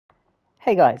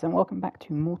Hey guys, and welcome back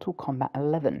to Mortal Kombat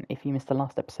 11. If you missed the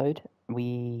last episode,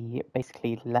 we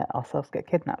basically let ourselves get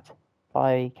kidnapped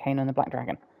by Kano and the Black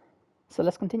Dragon. So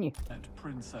let's continue. And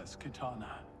Princess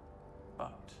Kitana,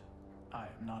 but I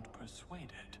am not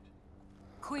persuaded.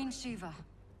 Queen Shiva,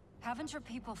 haven't your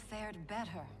people fared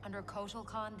better under Kotal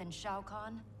Khan than Shao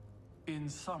Kahn? In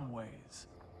some ways.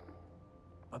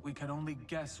 But we can only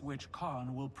guess which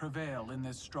Khan will prevail in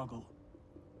this struggle.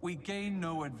 We gain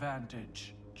no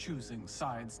advantage choosing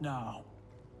sides now.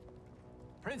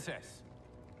 Princess!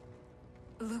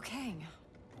 Liu Kang,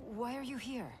 why are you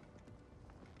here?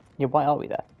 Yeah, why are we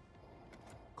there?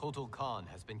 Kotal Khan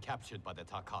has been captured by the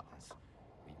Tarkatans.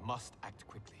 We must act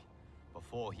quickly,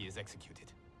 before he is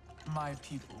executed. My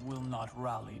people will not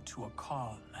rally to a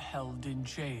Khan held in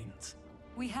chains.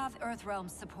 We have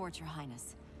Earthrealm's support, Your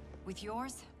Highness. With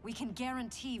yours, we can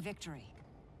guarantee victory.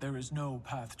 There is no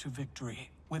path to victory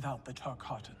without the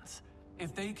Tarkatans.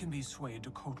 If they can be swayed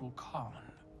to Kotal Khan,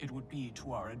 it would be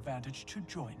to our advantage to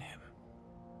join him.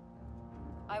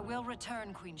 I will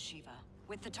return, Queen Shiva,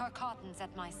 with the Tarkatans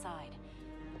at my side.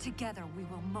 Together we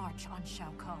will march on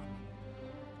Shao Kahn.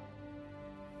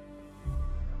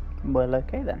 Well,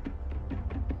 okay then.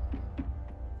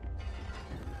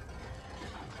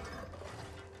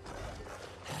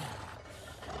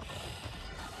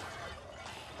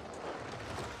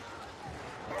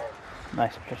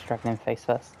 Nice, just dragging him face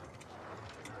first.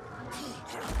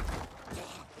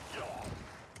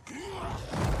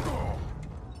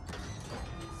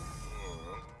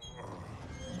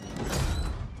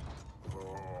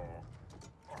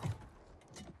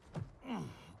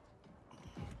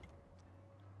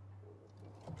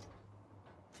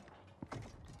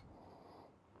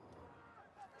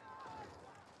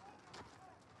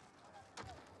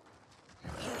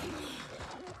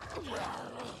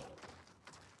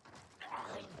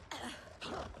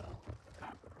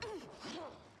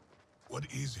 What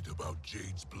is it about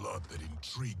Jade's blood that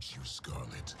intrigues you,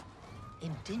 Scarlet?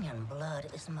 Indian blood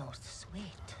is most sweet,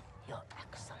 Your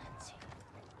Excellency.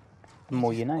 The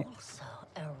more you know. Also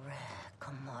a rare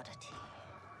commodity.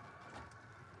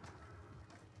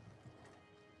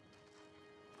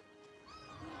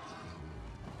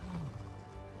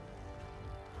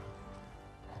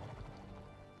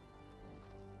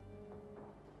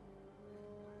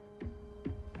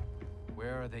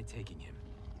 Where are they taking him?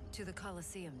 To the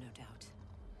Colosseum, no doubt.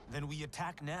 Then we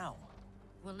attack now.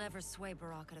 We'll never sway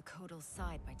Baraka to Kotal's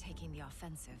side by taking the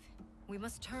offensive. We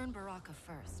must turn Baraka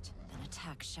first, then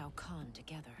attack Shao Kahn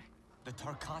together. The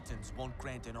Tarkatans won't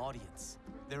grant an audience.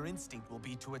 Their instinct will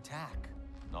be to attack.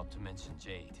 Not to mention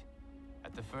Jade.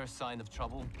 At the first sign of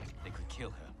trouble, they could kill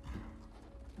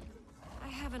her. I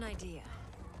have an idea.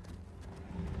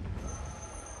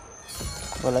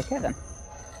 Well, okay then.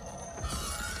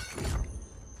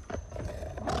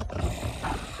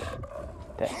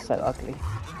 They're so ugly.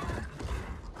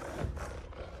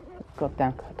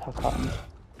 Goddamn Tarkatans.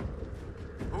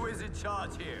 Who is in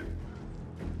charge here?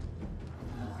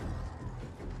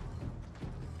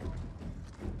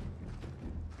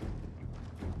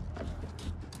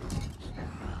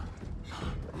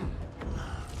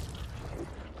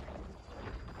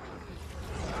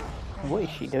 What is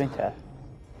she doing to her?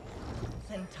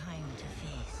 Then time to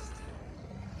feast.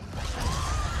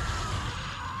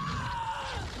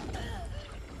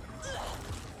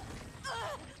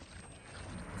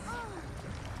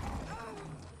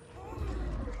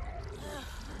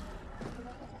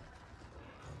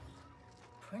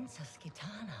 Princess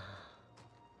Kitana.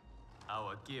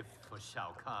 Our gift for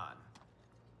Shao Kahn.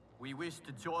 We wish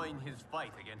to join his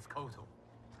fight against Kotal.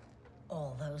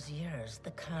 All those years,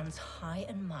 the Khan's high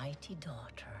and mighty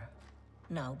daughter.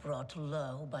 Now brought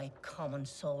low by common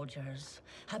soldiers.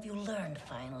 Have you learned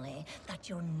finally that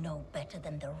you're no better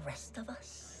than the rest of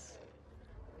us?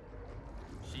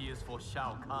 She is for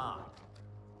Shao Kahn.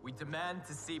 We demand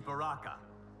to see Baraka.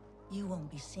 You won't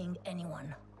be seeing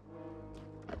anyone.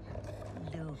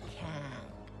 Liu Kang.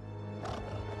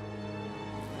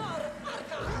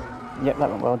 Yep, that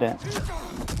went well, didn't it?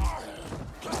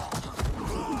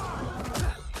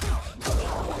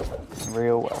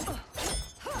 Real well.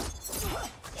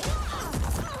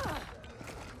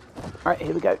 Alright,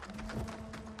 here we go.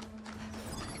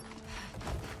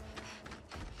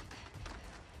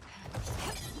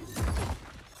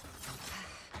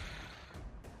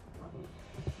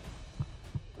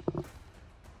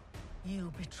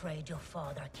 You betrayed your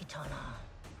father, Kitana.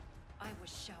 I was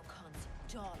Shao Kahn's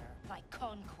daughter by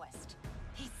conquest.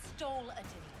 He stole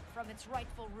Adini from its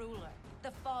rightful ruler,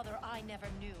 the father I never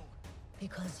knew.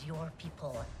 Because your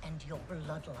people and your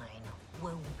bloodline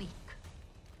were weak.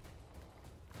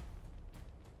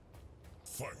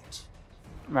 Fight!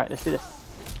 Right, let's do this.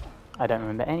 I don't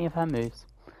remember any of her moves.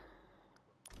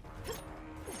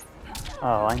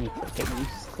 Oh, I need to get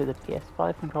used to the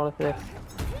PS5 controller for this.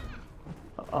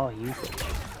 Oh, you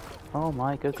bitch. Oh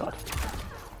my good god.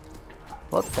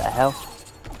 What the hell?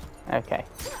 Okay.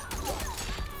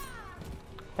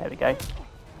 There we go.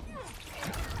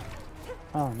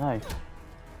 Oh no.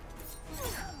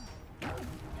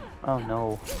 Oh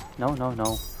no. No, no,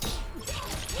 no.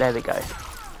 There we go.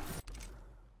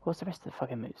 What's the rest of the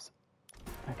fucking moves?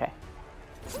 Okay.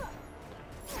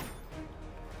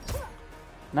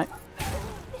 No.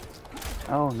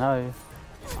 Oh no.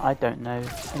 I don't know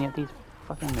any of these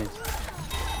fucking moves.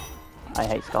 I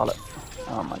hate Scarlet.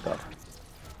 Oh my god.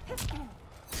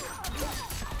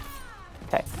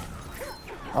 Okay.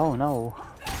 Oh no.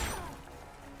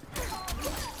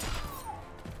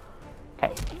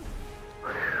 Okay.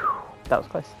 That was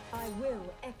close. I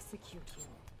will execute you.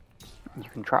 You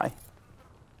can try.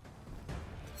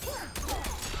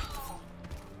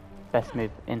 Best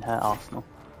move in her arsenal.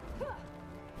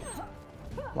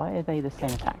 Why are they the same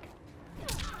attack?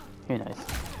 Who knows?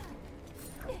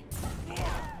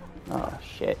 Oh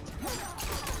shit.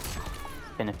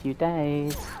 It's been a few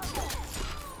days.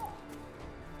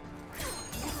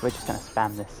 We're just gonna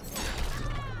spam this.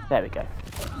 There we go.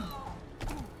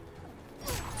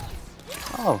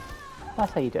 Oh,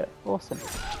 that's how you do it. Awesome.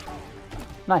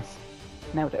 Nice.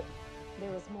 Nailed it.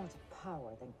 There is more to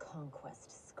power than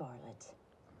conquest, Scarlet.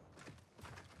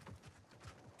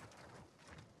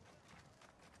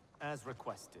 As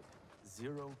requested,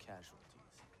 0 casualties.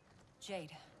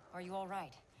 Jade, are you all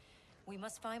right? We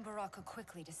must find Baraka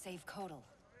quickly to save Kotal.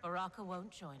 Baraka won't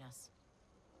join us.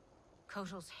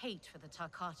 Kotal's hate for the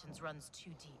Tarkatans runs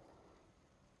too deep.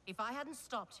 If I hadn't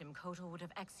stopped him, Kotal would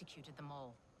have executed them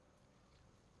all.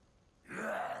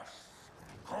 Yes!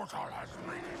 Kotal has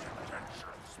made his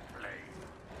intentions plain.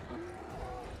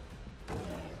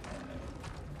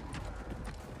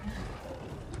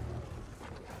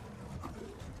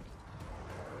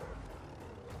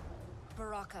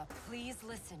 Baraka, please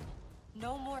listen.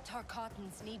 No more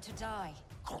Tarkatans need to die.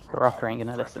 Baraka ain't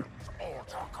gonna listen. All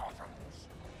Tarkatans.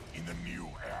 In the new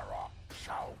era,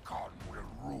 Shao Kahn will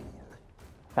rule.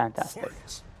 Fantastic.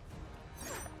 Fight.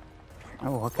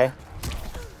 Oh, okay.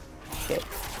 Shit.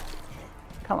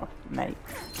 Come on, mate.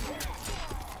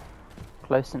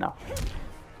 Close enough.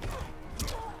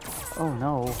 Oh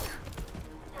no.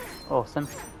 Awesome.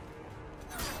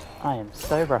 I am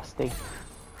so rusty.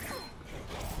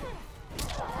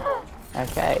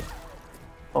 Okay.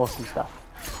 Awesome stuff.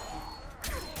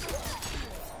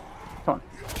 Come on.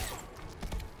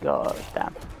 God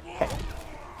damn. Okay.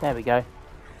 There we go.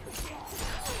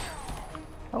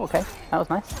 Oh, okay. That was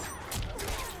nice.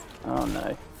 Oh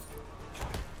no.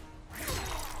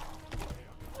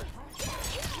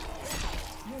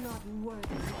 You're not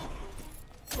worthy.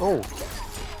 Oh.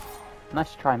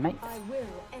 Nice try, mate. I will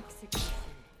execute you.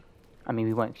 I mean,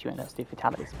 we won't because you won't let us do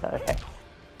fatalities, but okay.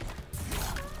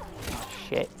 Oh,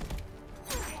 shit.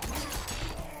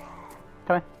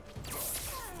 Come on.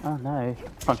 Oh no.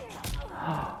 Come on.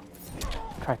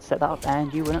 Tried to set that up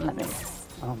and you wouldn't let me.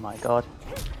 Oh my god.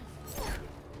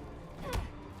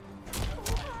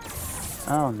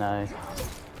 Oh no.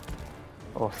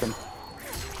 Awesome.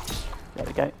 There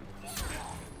we go.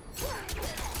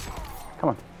 Come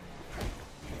on.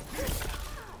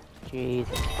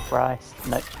 Jesus Christ.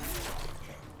 Nope.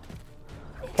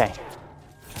 Okay.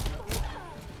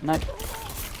 Nope.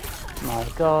 My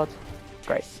god.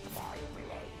 Great.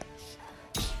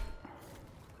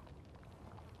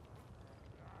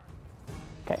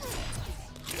 Okay.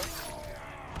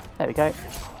 There we go.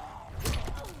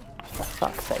 For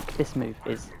fuck's sake, this move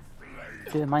is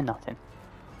doing my nutting.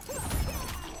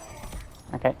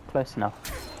 Okay, close enough.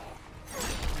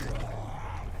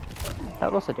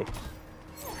 That'll also do.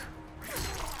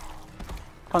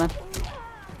 Come on then.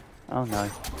 Oh no.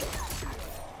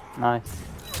 Nice.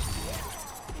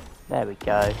 There we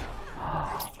go.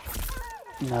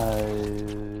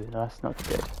 No, that's not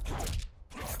good.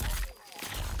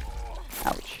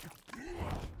 Ouch.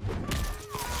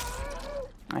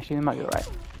 Actually, we might be alright.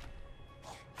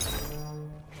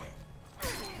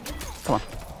 Come on.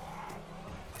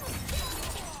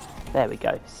 There we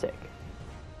go. Sick.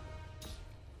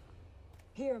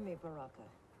 Hear me, Baraka.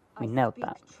 We I nailed speak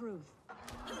that. Truth.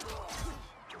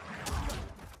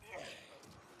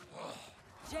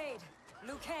 Jade,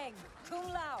 Liu Kang, Kung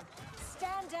Lao,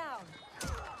 stand down.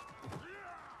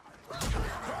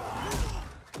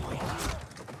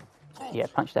 Yeah,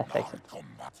 punch their face in.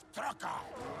 Combat tracker.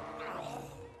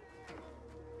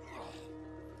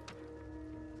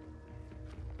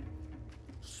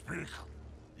 Speak.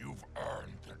 You've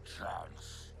earned the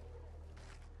chance.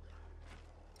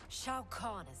 Shao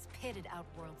Kahn has pitted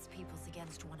Outworld's peoples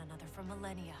against one another for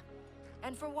millennia.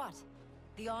 And for what?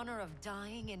 The honor of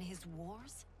dying in his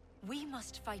wars? We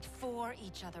must fight for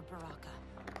each other, Baraka.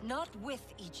 Not with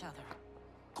each other.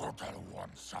 Kotal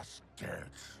wants us dead.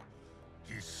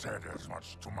 He said as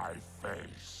much to my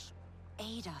face.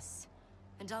 Aid us,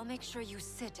 and I'll make sure you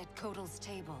sit at Kotal's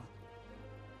table.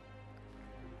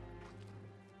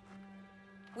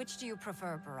 Which do you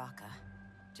prefer, Baraka?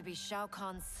 To be Shao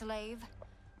Kahn's slave,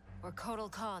 or Kotal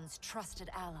Khan's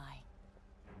trusted ally?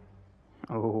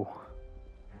 Oh.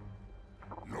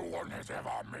 No one has ever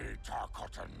made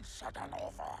Tarkatan such an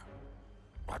offer.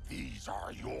 But these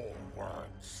are your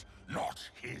words, not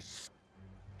his.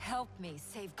 Help me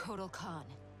save Kotal Khan.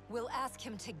 We'll ask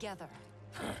him together.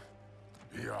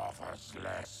 He offers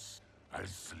less. I'll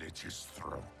slit his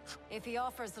throat. If he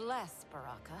offers less,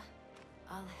 Baraka,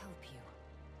 I'll help you.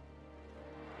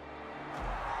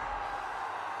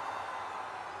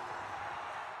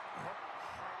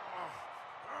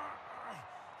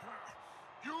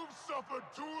 You've suffered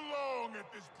too long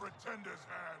at this pretender's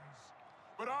hands.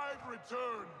 But I've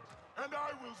returned, and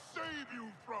I will save you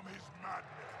from his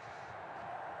madness.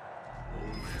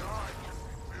 Only I can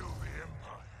rebuild the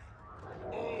Empire.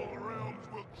 All realms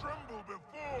will tremble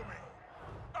before me.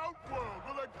 Outworld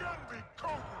will again be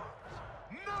conquerors.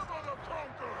 Never the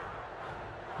conquered!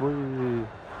 Woo.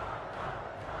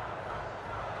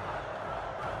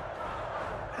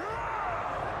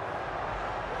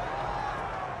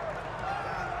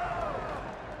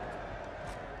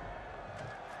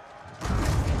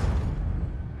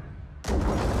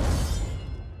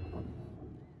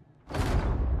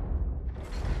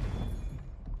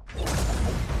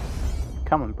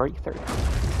 Come on, break through.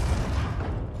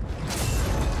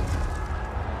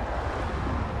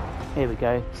 Here we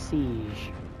go,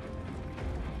 siege.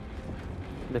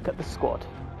 Look at the squad.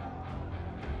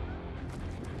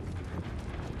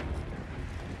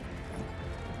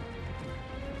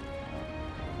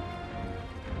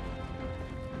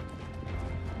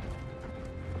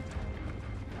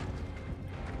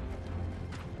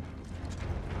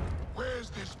 Where's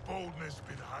this boldness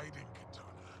been hiding, Kitana?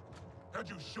 Had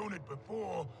you shown it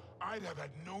before, I'd have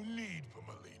had no need for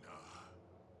Melina.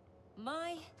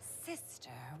 My sister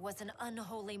was an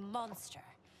unholy monster.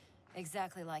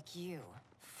 Exactly like you,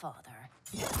 father.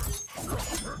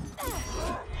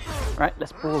 Right,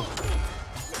 let's brawl.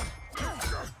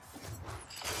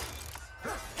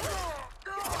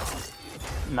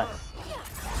 Nice.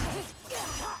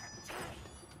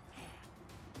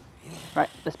 Right,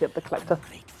 let's be up the collector.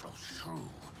 Grateful shrew,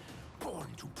 born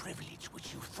to privilege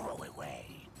which you throw away.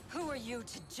 Who are you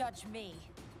to judge me?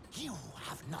 You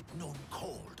have not known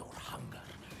cold or hunger.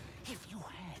 If you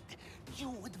had, you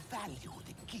would value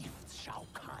the gifts Shao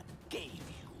Kahn gave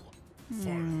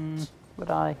you.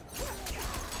 Would I?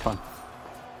 Come on.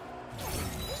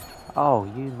 Oh,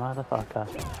 you motherfucker.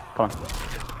 Come on.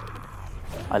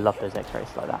 I love those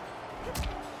X-rays like that.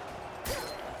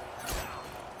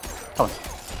 Come on.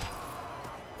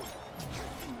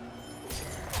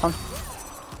 Come on.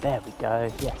 There we go.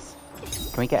 Yes.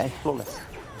 Can we get a flawless?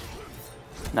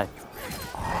 No.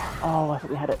 Oh, I thought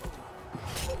we had it.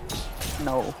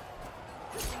 No.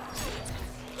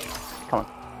 Come on.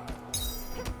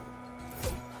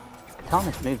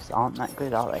 Kitana's moves aren't that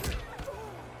good, are they?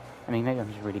 I mean, maybe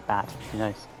I'm just really bad. Who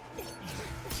knows?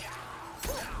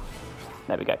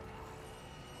 There we go.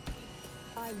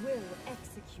 I will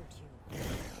execute you.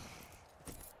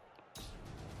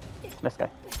 Let's go.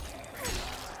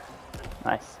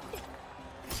 Nice.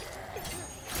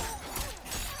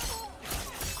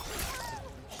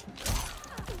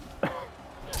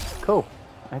 Cool.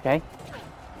 Okay.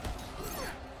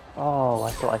 Oh,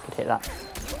 I thought I could hit that.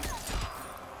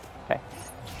 Okay.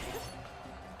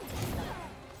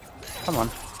 Come on.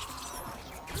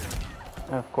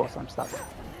 Oh, of course I'm stuck.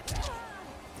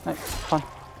 No, come on.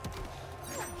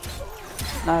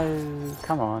 No,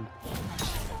 come on.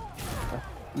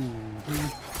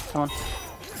 Come on.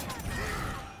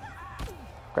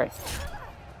 Great.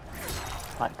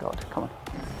 My God, come on.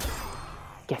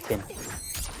 Get in.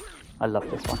 I love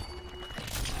this one.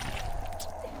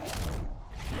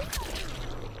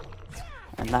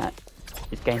 And that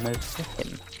is game over for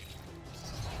him.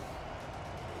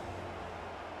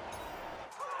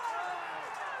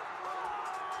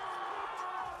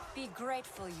 Be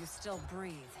grateful you still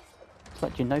breathe. It's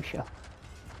like Genosha.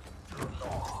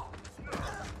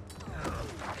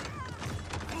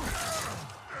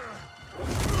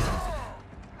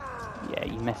 Yeah,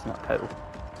 you messing up Kotal.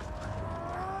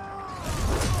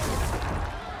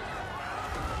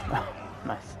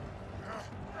 Nice.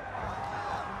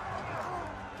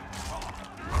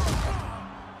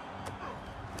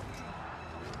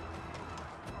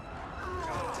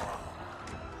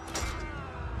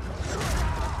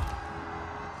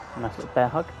 Nice little bear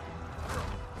hug.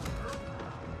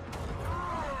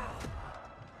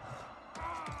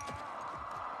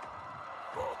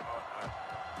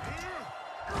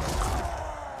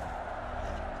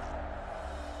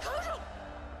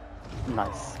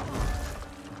 Nice.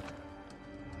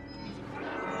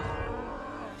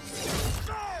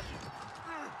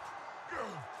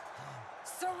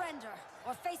 Surrender,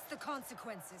 or face the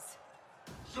consequences.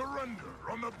 Surrender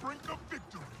on the brink of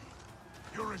victory.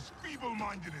 You're as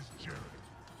feeble-minded as Jared.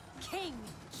 King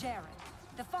Jared,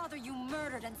 the father you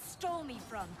murdered and stole me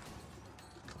from.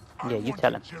 Yeah, you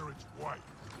tell him. Jared's wife,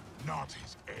 not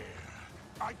his heir.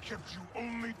 I kept you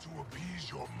only to appease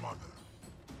your mother.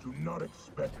 Do not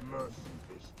expect mercy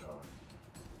this time.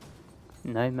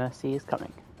 No mercy is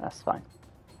coming. That's fine.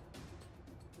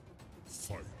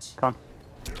 Fight. Come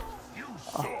on. You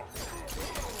suck.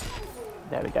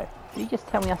 There we go. Did you just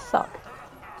tell me I suck?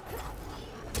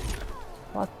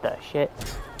 What the shit?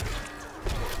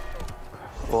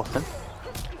 Awesome.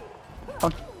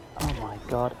 Come on. Oh my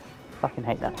god. Fucking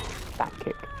hate that. Back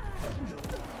kick.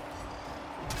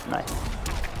 Nice.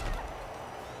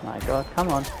 My god, come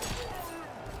on.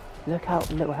 Look how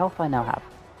little health I now have.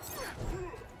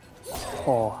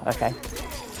 Oh, okay.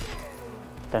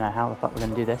 Don't know how the fuck we're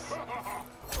gonna do this.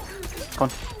 Come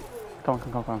on. Come on,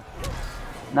 come on, come on.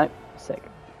 Nope, sick.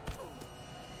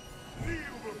 Kneel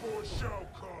before Shao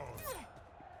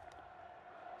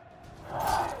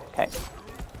Kahn. Okay.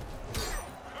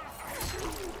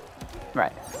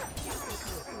 Right.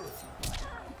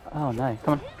 Oh no,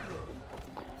 come on.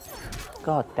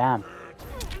 God damn.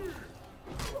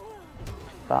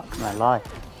 Fuck my life.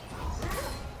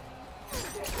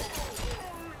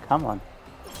 Come on.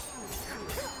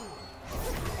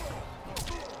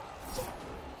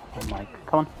 Oh my,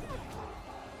 come on.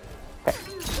 Okay.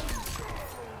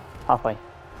 Halfway.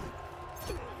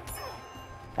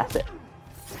 That's it.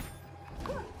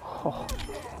 Oh.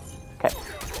 Okay.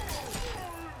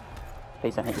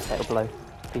 Please don't hit your fatal blow.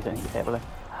 Please don't hit your fatal blow.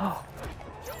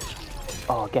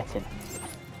 Oh, get him.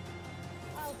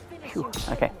 Phew.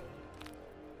 Okay.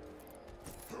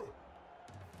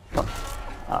 Come on.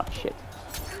 Oh, shit.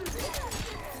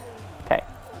 Okay.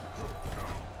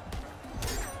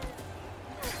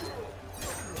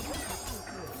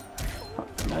 Oh,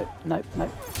 no, no, no.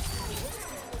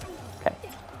 Okay.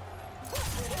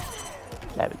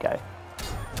 There we go.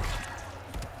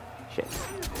 Shit.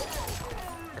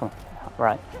 Come on.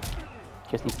 Right.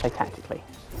 Just need to play tactically.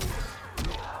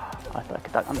 I thought I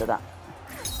could duck under that.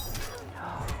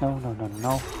 No, no, no,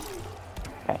 no.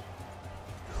 Okay.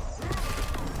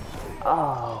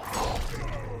 Oh.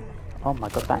 Oh my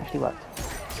god, that actually worked.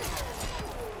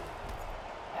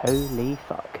 Holy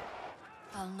fuck.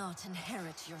 I'll not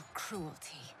inherit your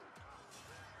cruelty.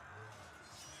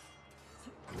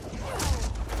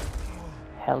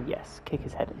 Hell yes. Kick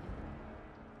his head in.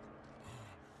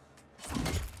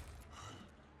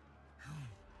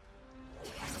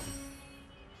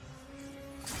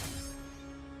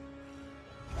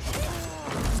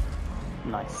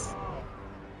 Nice.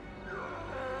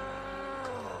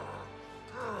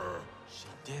 She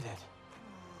did it.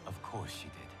 Of course she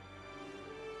did.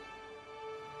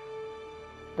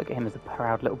 Look at him as a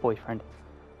proud little boyfriend.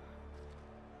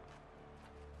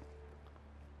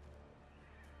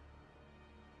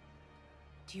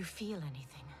 Do you feel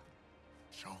anything?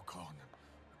 Shao Kahn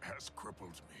has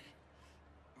crippled me,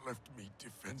 left me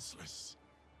defenseless.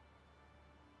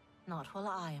 Not while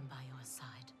I am by your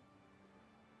side.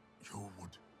 You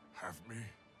would have me,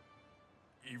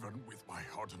 even with my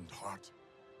hardened heart.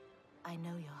 I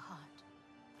know your heart.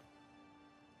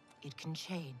 It can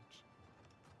change.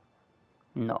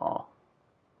 No.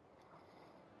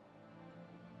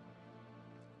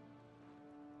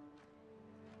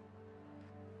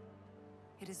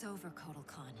 It is over, Kotal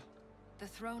Khan. The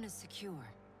throne is secure.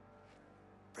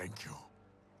 Thank you.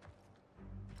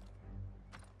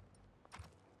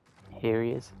 Here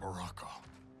he is. Baraka,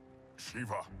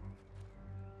 Shiva,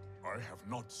 I have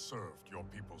not served your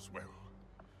peoples well,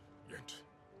 yet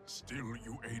still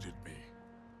you aided me.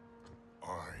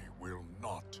 I will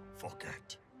not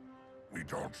forget. We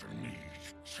don't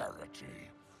need charity.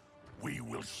 We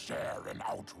will share in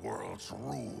Outworld's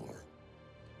rule.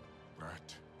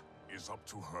 That is up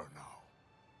to her now.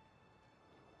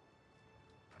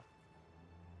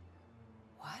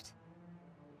 What?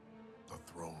 The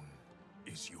throne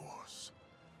is yours.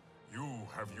 You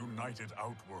have united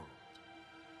Outworld,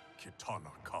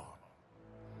 Kitana Khan.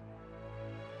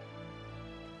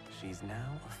 She's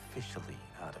now officially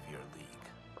out of your league.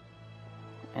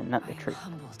 And that's I the am truth.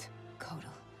 humbled,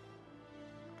 Kotal.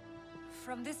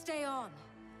 From this day on,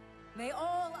 may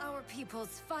all our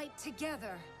peoples fight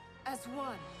together as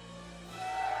one.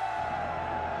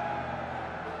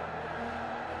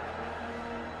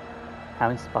 How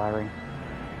inspiring.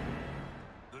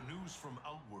 The news from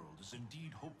Outworld is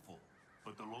indeed hopeful,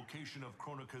 but the location of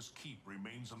Kronika's keep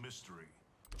remains a mystery.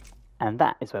 And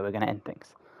that is where we're going to end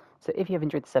things. So if you have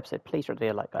enjoyed this episode, please drop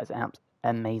a like, guys. It helps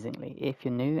amazingly. If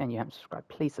you're new and you haven't subscribed,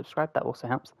 please subscribe. That also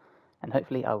helps. And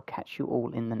hopefully I will catch you all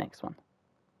in the next one.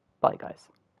 Bye, guys.